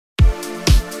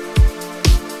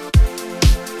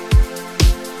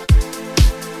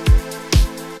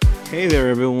Hey there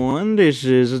everyone, this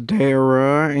is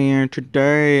Dara, and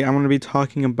today I'm going to be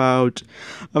talking about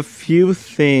a few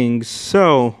things.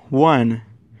 So, one,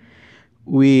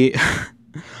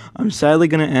 I'm sadly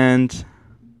going to end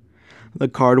the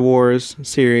Card Wars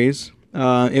series.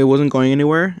 It wasn't going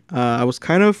anywhere. I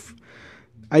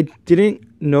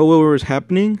didn't know what was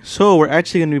happening, so we're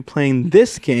actually going to be playing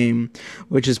this game,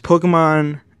 which is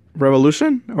Pokemon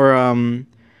Revolution, or I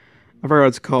forgot what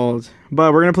it's called,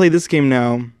 but we're going to play this game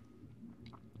now.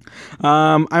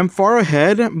 I'm far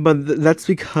ahead, but that's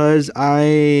because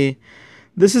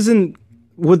this isn't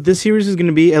what this series is going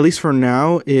to be, at least for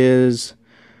now, is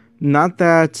not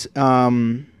that,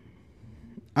 I'm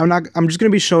just going to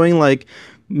be showing, like,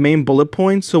 main bullet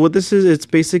points. So what this is, it's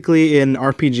basically an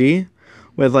RPG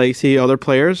with, like, other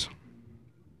players.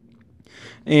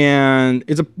 And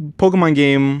it's a Pokemon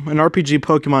game, an RPG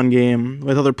Pokemon game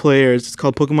with other players. It's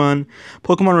called Pokemon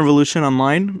Revolution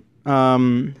Online.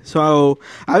 So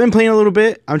I've been playing a little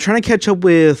bit. I'm trying to catch up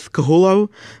with Kahulo,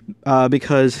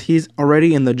 because he's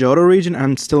already in the Johto region.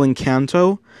 I'm still in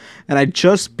Kanto, and I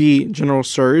just beat General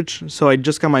Surge, so I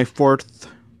just got my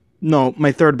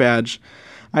my third badge.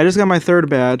 I just got my third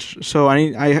badge, so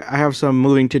I have some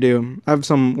moving to do. I have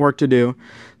some work to do.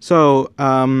 So,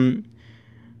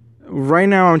 right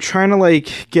now I'm trying to,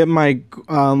 like, get my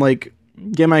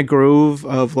groove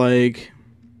of, like,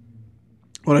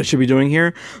 what I should be doing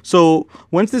here. So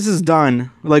once this is done,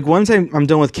 like once I'm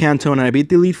done with Kanto and I beat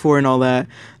the Elite Four and all that,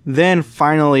 then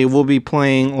finally we'll be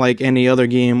playing like any other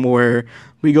game where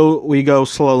we go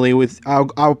slowly with.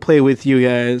 I'll play with you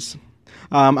guys.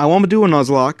 I won't do a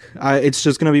Nuzlocke. It's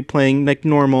just gonna be playing like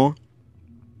normal.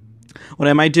 What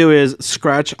I might do is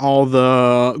scratch all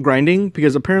the grinding,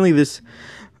 because apparently this.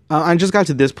 I just got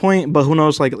to this point, but who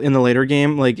knows, like, in the later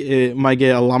game, like, it might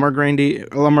get a lot more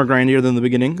grindier than the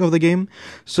beginning of the game.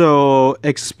 So,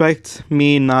 expect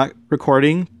me not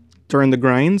recording during the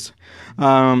grinds.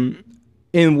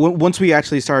 Once we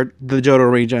actually start the Johto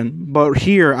region. But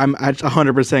here, I'm at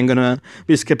 100% gonna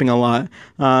be skipping a lot.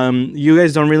 You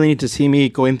guys don't really need to see me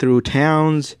going through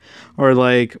towns or,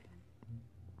 like,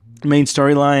 main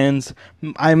storylines.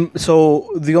 So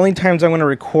the only times I'm going to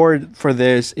record for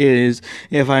this is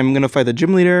if I'm going to fight the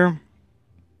gym leader,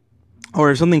 or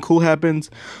if something cool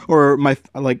happens, or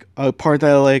a part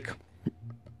that I like,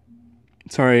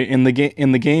 in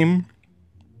the game.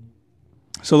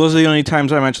 So those are the only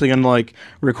times I'm actually going to, like,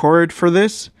 record for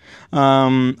this.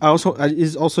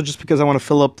 Is also just because I want to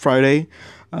fill up Friday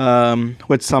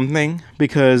with something,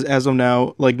 because as of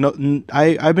now, like,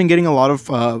 I've been getting a lot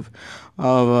of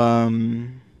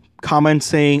comments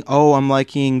saying, "Oh, I'm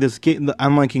liking this game.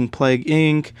 I'm liking Plague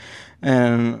Inc.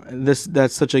 and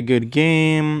that's such a good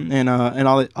game, and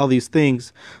all these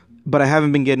things." But I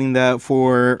haven't been getting that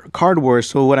for Card Wars.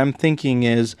 So what I'm thinking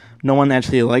is, no one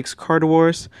actually likes Card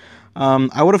Wars.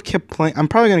 I would have kept playing. I'm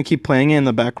probably gonna keep playing it in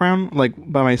the background, like,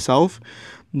 by myself,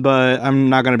 but I'm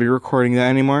not gonna be recording that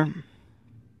anymore.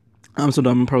 I'm so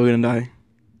dumb. I'm probably gonna die.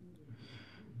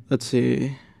 Let's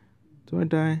see. Do I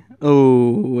die?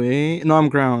 Oh, wait. No, I'm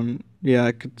ground. Yeah,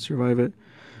 I could survive it.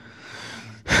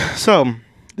 So,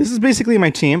 this is basically my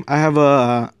team. I have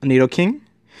a Nidoking.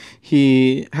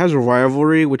 He has a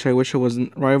rivalry, which I wish it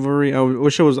wasn't rivalry.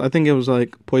 I think it was,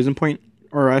 like, Poison Point.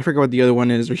 Or I forgot what the other one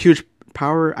is. Or Huge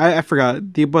Power. I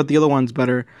forgot. But the other one's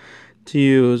better to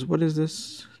use. What is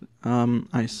this?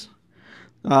 Ice.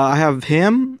 I have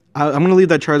him. I'm going to leave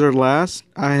that Charizard last.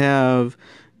 I have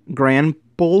Grand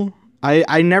Bull.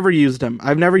 I never used him.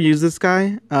 I've never used this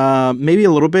guy. Maybe a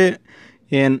little bit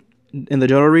in the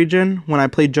Johto region when I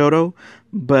played Johto,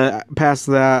 but past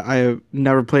that, I've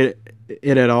never played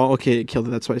it at all. Okay, it killed it.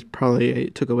 That's why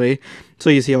it took away. So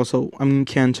you see, also I'm in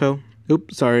Kanto.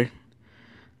 Oops, sorry.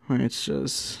 Let's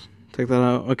just take that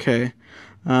out. Okay.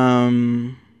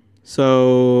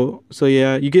 So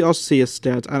yeah, you can also see his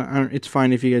stats. It's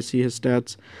fine if you guys see his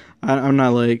stats. I'm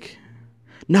not like,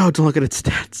 no, don't look at its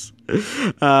stats.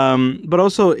 But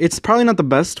also, it's probably not the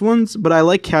best ones, but I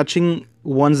like catching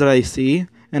ones that I see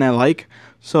and I like.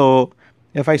 So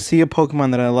if I see a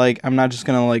Pokemon that I like, I'm not just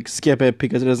gonna, like, skip it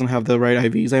because it doesn't have the right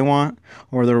IVs I want,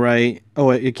 or the right.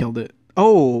 Oh, it killed it.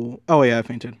 Oh yeah, I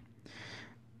fainted.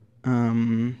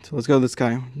 So let's go to this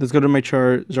guy. Let's go to my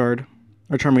Charizard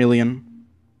or Charmeleon.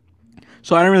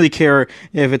 So I don't really care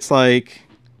if it's like,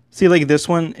 see, like this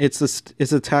one, its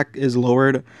attack is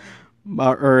lowered.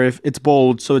 Or if it's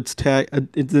bold, so it's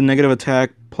a negative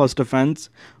attack plus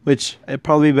defense, which it'd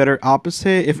probably be better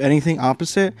opposite, if anything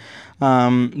opposite.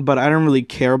 But I don't really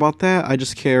care about that. I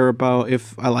just care about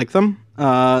if I like them.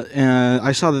 And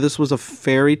I saw that this was a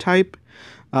fairy type,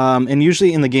 And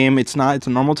usually in the game it's not. It's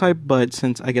a normal type, but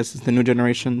since I guess it's the new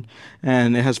generation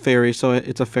and it has fairy, so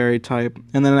it's a fairy type.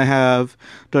 And then I have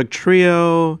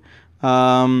Dugtrio.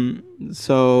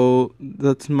 So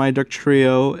that's my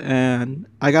Dugtrio, and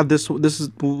I got this. This is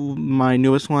my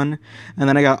newest one, and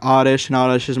then I got Oddish, and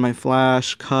Oddish is my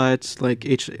Flash Cuts like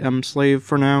HM Slave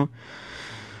for now.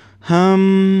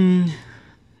 And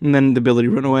then the ability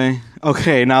Run Away.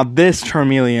 Okay, now this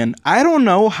Charmeleon. I don't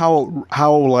know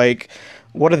how like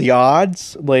what are the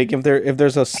odds? Like if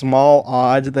there's a small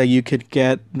odds that you could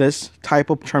get this type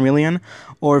of Charmeleon,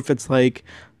 or if it's like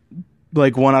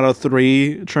 1 out of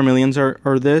 3 Charmeleons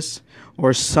are this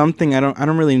or something. I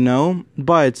don't really know,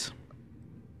 but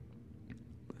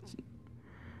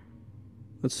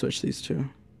let's switch these two.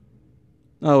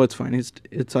 Oh, it's fine.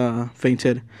 It's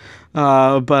fainted.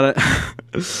 But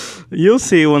you'll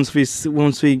see once we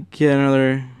get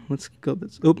another. Let's go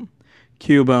this. Oop,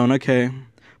 Cubone. Okay,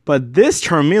 but this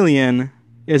Charmeleon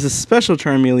is a special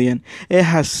Charmeleon. It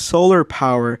has solar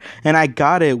power, and I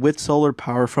got it with solar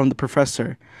power from the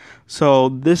professor. So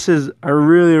this is a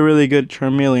really, really good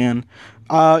Charmeleon.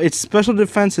 Its special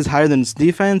defense is higher than its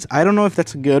defense. I don't know if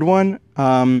that's a good one.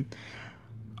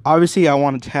 Obviously, I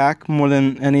want attack more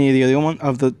than any of the other one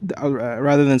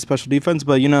rather than special defense.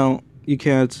 But you know, you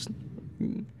can't.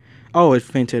 Oh, it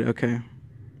fainted. Okay.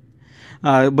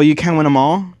 But you can't win them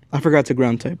all. I forgot to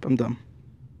ground type. I'm dumb.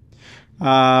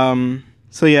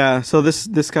 So yeah. So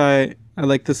this guy, I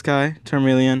like this guy,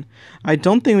 Charmeleon. I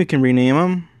don't think we can rename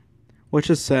him,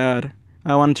 which is sad.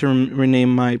 I wanted to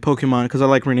rename my Pokemon because I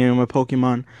like renaming my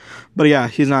Pokemon. But yeah,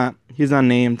 he's not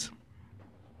named.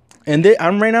 And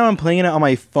I'm playing it on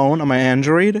my phone, on my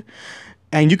Android,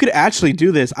 and you could actually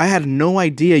do this. I had no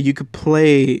idea you could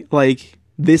play like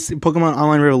this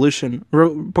Pokemon Revolution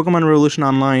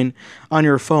Online on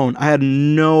your phone. I had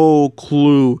no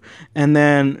clue. And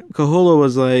then Kahula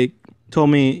was like, told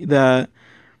me that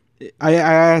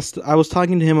I was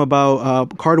talking to him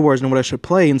about Card Wars and what I should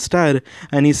play instead,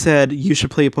 and he said you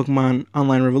should play Pokemon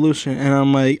Online Revolution, and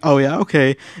I'm like, oh yeah,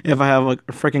 okay. If I have a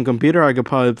freaking computer, I could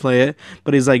probably play it.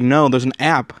 But he's like, no, there's an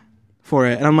app for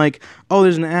it, and I'm like, oh,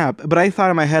 there's an app. But I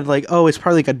thought in my head like, oh, it's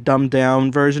probably like a dumbed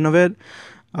down version of it,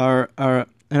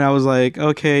 and I was like,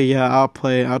 okay, yeah, I'll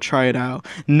try it out.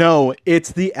 No,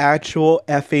 it's the actual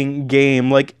effing game.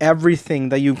 Like, everything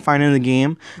that you find in the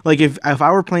game. Like, if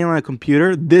I were playing on a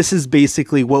computer, this is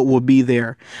basically what would be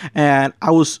there. And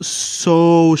I was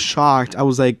so shocked. I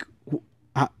was like,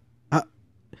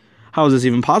 how is this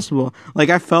even possible? Like,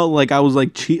 I felt like I was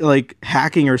like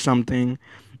hacking or something.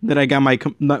 That I got my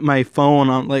phone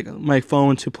on, like my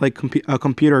phone to play a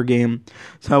computer game.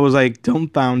 So I was like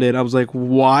dumbfounded. I was like,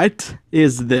 what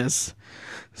is this?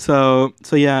 So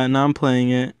yeah, now I'm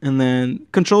playing it, and then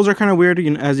controls are kind of weird,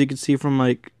 as you can see from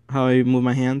like how I move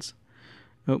my hands.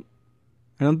 Oh,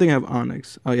 I don't think I have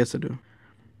Onyx. Oh yes, I do.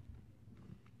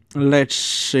 Let's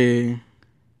see.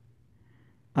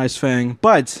 Ice Fang.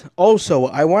 But also,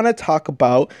 I want to talk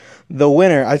about the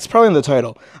winner. It's probably in the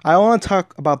title. I want to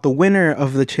talk about the winner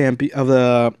of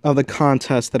the of the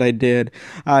contest that I did.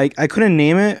 I couldn't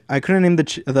name it. I couldn't name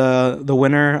the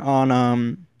winner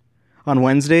on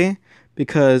Wednesday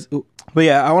because. But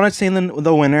yeah, I want to say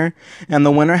the winner, and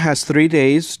the winner has 3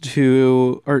 days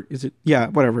to, or is it? Yeah,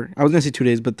 whatever. I was gonna say 2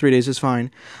 days, but 3 days is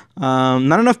fine.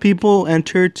 Not enough people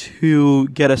entered to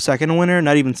get a second winner.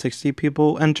 Not even 60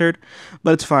 people entered,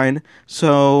 but it's fine.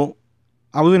 So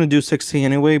I was gonna do 60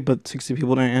 anyway, but 60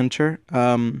 people didn't enter.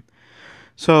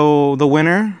 So the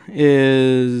winner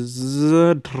is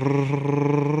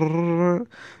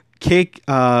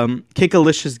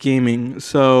Cakealicious Gaming.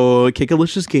 So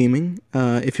Cakealicious Gaming,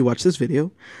 if you watch this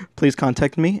video, please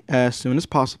contact me as soon as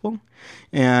possible,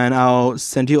 and I'll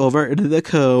send you over the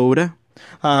code.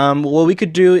 What we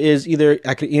could do is either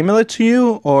I could email it to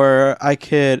you, or I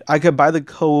could buy the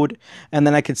code and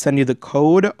then I could send you the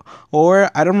code,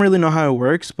 or I don't really know how it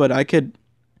works, but I could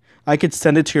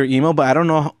send it to your email, but I don't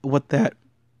know what that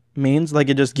means. Like,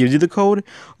 it just gives you the code,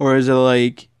 or is it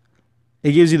like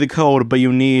it gives you the code, but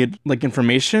you need like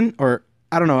information, or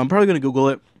I don't know. I'm probably gonna Google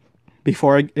it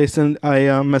before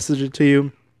I message it to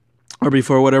you, or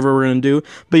before whatever we're gonna do.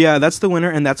 But yeah, that's the winner,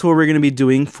 and that's what we're gonna be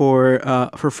doing for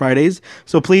Fridays.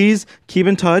 So please keep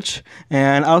in touch,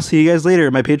 and I'll see you guys later.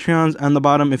 My Patreon's on the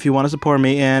bottom if you want to support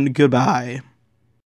me. And goodbye.